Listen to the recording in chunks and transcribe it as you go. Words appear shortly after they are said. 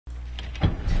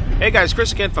Hey guys,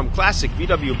 Chris again from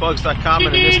ClassicVWBugs.com,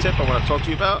 and in this tip I want to talk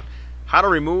to you about how to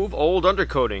remove old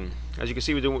undercoating. As you can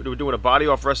see, we're doing a body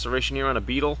off restoration here on a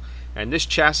Beetle, and this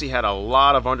chassis had a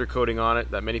lot of undercoating on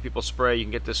it that many people spray. You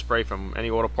can get this spray from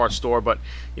any auto parts store, but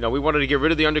you know, we wanted to get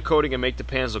rid of the undercoating and make the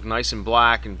pans look nice and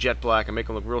black and jet black and make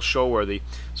them look real show worthy.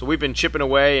 So we've been chipping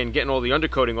away and getting all the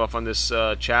undercoating off on this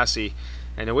chassis,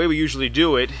 and the way we usually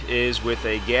do it is with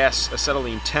a gas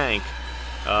acetylene tank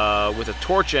with a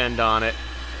torch end on it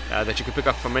that you can pick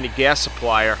up from any gas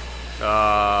supplier.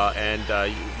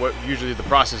 What usually the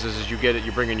process is you get it,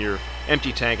 you bring in your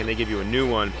empty tank and they give you a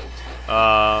new one.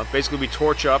 Basically we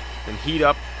torch up and heat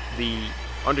up the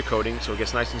undercoating so it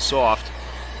gets nice and soft,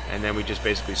 and then we just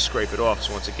basically scrape it off.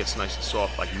 So once it gets nice and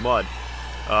soft like mud,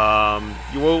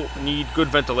 you will need good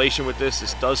ventilation with this.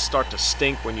 This does start to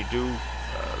stink when you do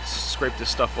scrape this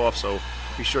stuff off, so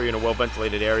be sure you're in a well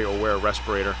ventilated area or wear a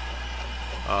respirator.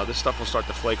 This stuff will start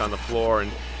to flake on the floor, and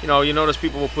you notice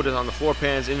people will put it on the floor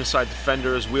pans, inside the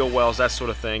fenders, wheel wells, that sort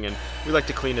of thing, and we like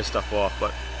to clean this stuff off.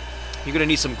 But you're going to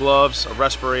need some gloves, a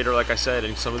respirator like I said,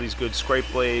 and some of these good scrape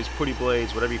blades, putty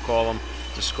blades, whatever you call them,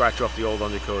 to scratch off the old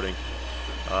undercoating.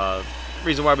 The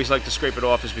reason why we like to scrape it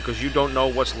off is because you don't know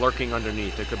what's lurking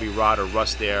underneath. There could be rot or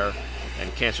rust there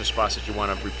and cancer spots that you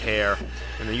want to repair,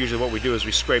 and then usually what we do is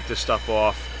we scrape this stuff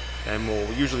off, and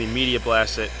we'll usually media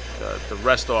blast it, the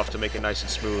rest off to make it nice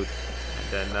and smooth, and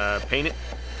then paint it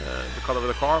the color of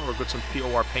the car, or get some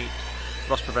POR paint,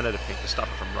 rust preventative paint, to stop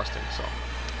it from rusting. So,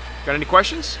 got any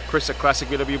questions? Chris at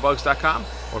ClassicVWBugs.com,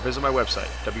 or visit my website,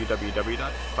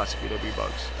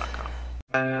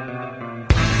 www.ClassicVWBugs.com.